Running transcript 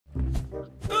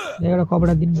एउटा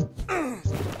कपडा दिनु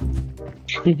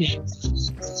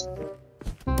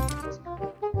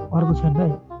अर्को छैन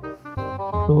भाइ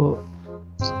तो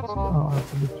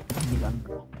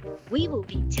We will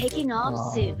be taking off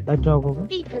soon.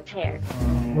 Be prepared.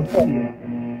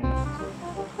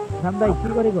 Ram भाइ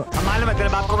के गरेको मालूम है तेरे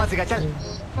बाप को मत सिखा चल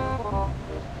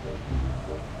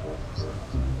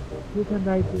के छ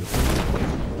भाइ के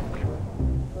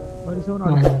गरिसौ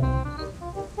न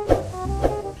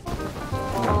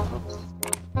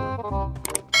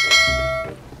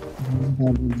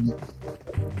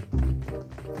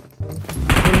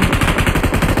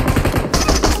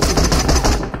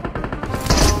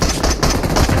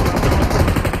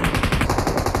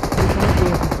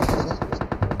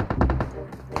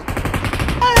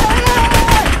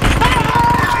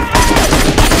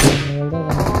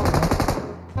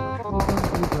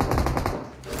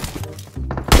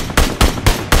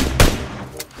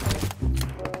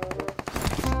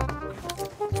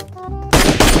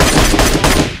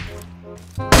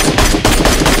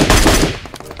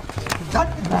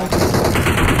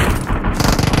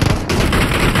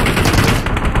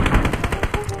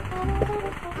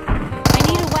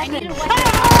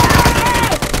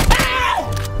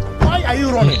Why are you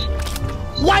running?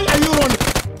 Why are you running?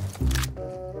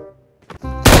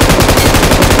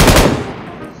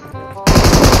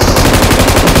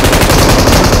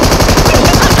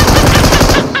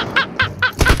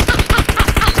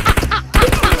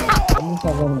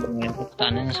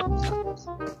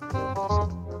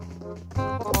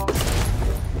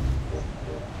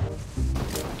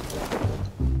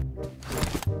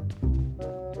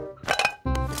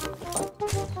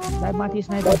 भाइ माथि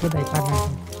स्नाइपर छ भाइ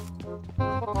पार्न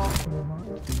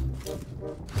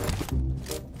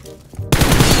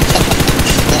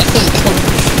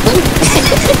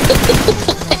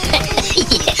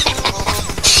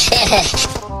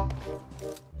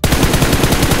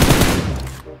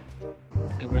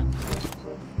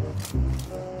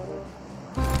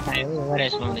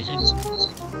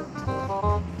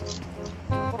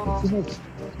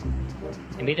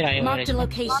Marked a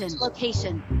location.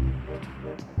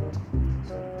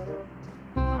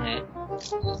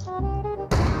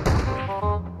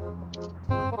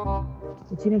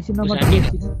 एकछिन नम्बर 3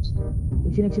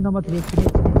 एकछिन नम्बर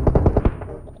 3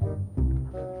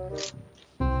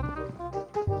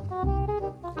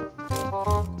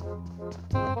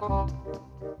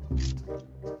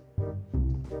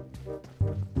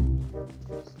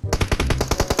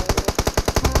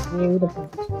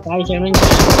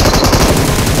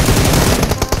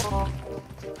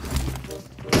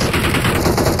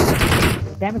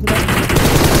 damage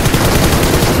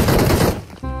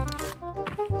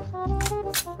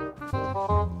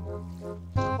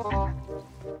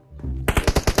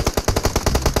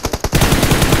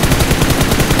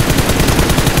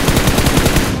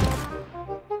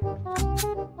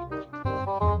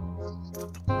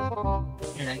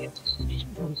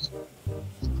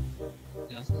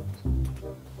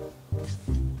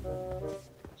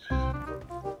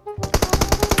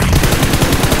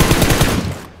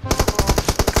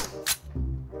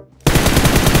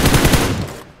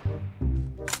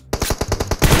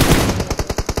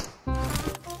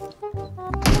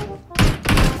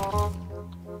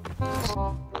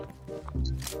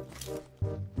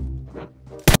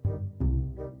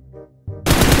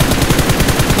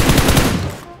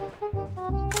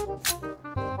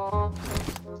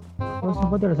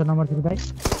कति रहेछ नम्बर 3 भाइ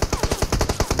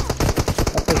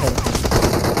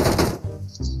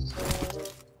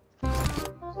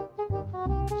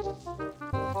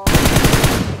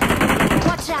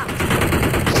Watch out.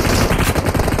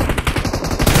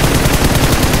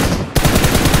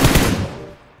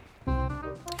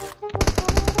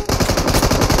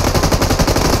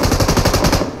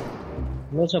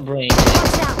 Lots of brain.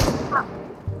 Watch out.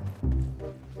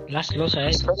 Last close,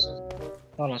 eh?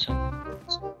 Hold on, son.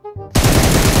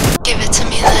 Give it to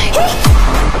me like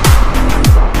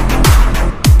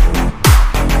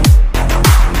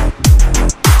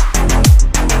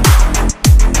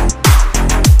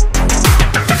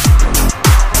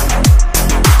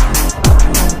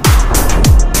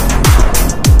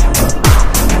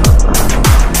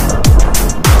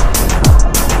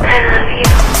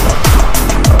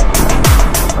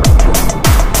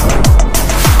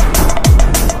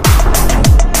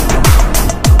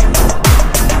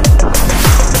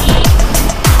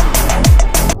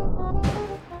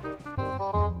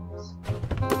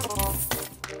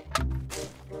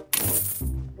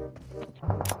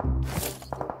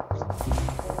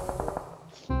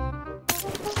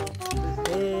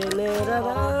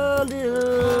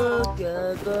क्या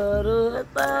करूँ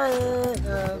पाए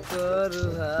करूँ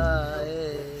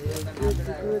हाय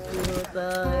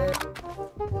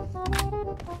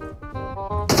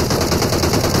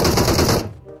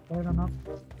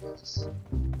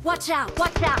Watch out!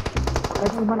 Watch out!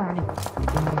 Itu mana nih?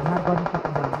 Narko di sana.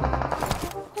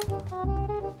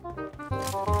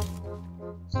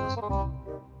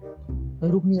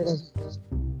 रुक नहीं रहा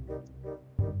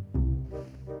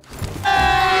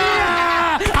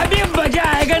अभी मजा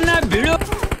आएगा ना भिड़ो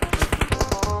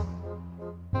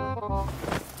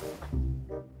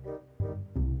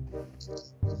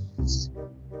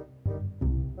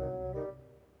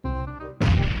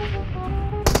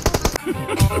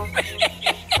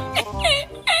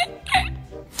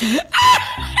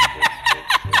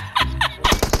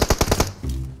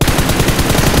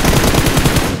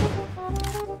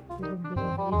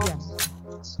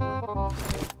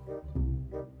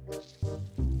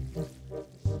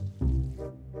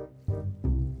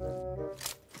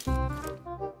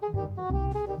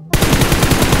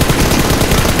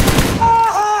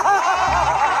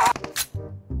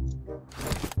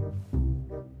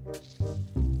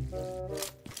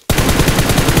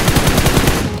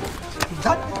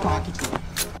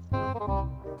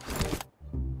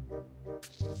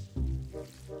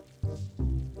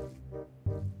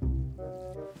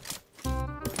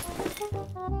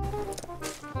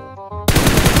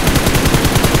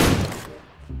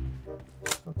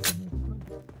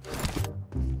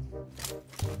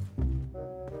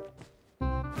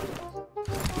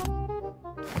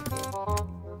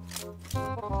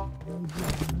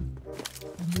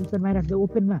Open my the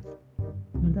open ma.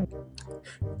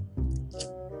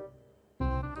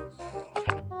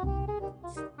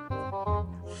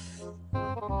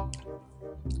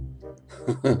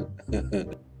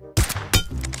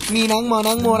 Minang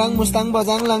monang morang mustang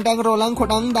bajang langkang rolang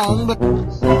khotang dang.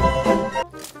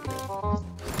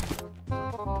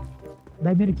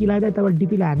 Dai मेरो किला दai तब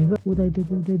डीपी ला हामी को उदai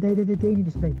त्यही नि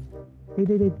त्यसै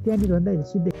त्यही त्यहाँ नि भन्दा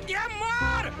सिधै क्या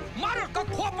मार का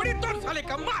खोपड़ी तोड़ साले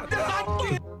का मार दे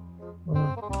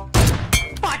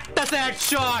पट्टा से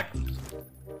हेडशॉट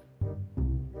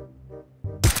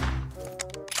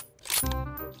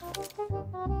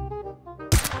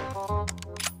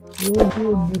ओ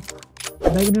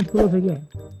बैगनेट क्लोज हो गया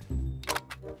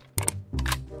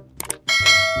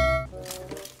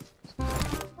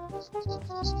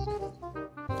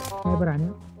स्नाइपर आने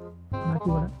माथि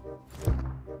बडा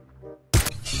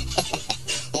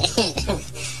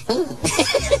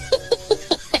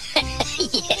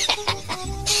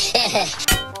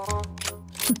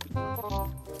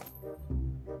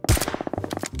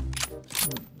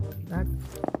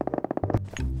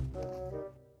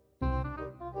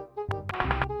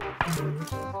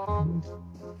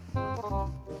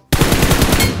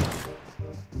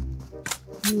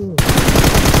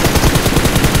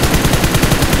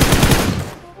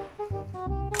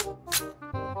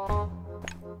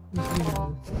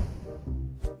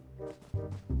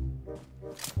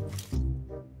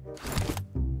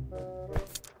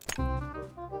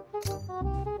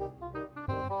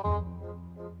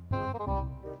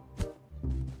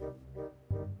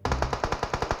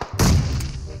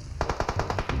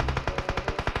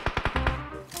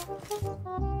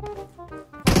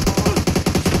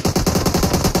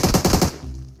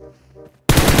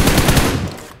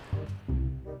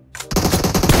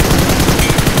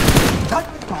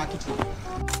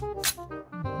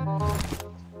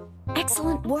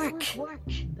Excellent work.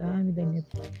 Dami dami.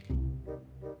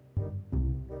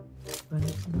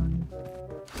 Balik doon.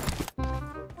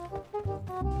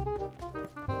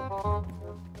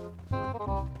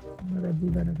 Marami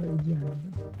ba na kaibigan?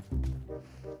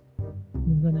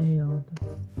 Hindi na hiyaw to.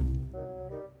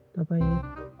 Tapay.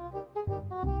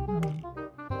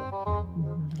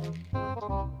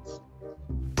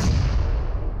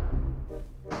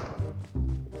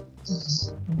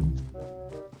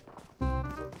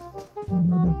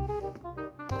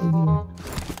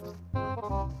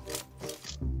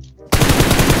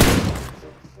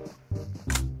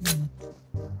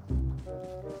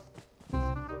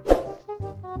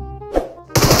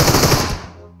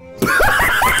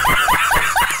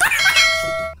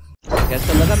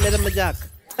 कैसा लगा मेरा मजाक?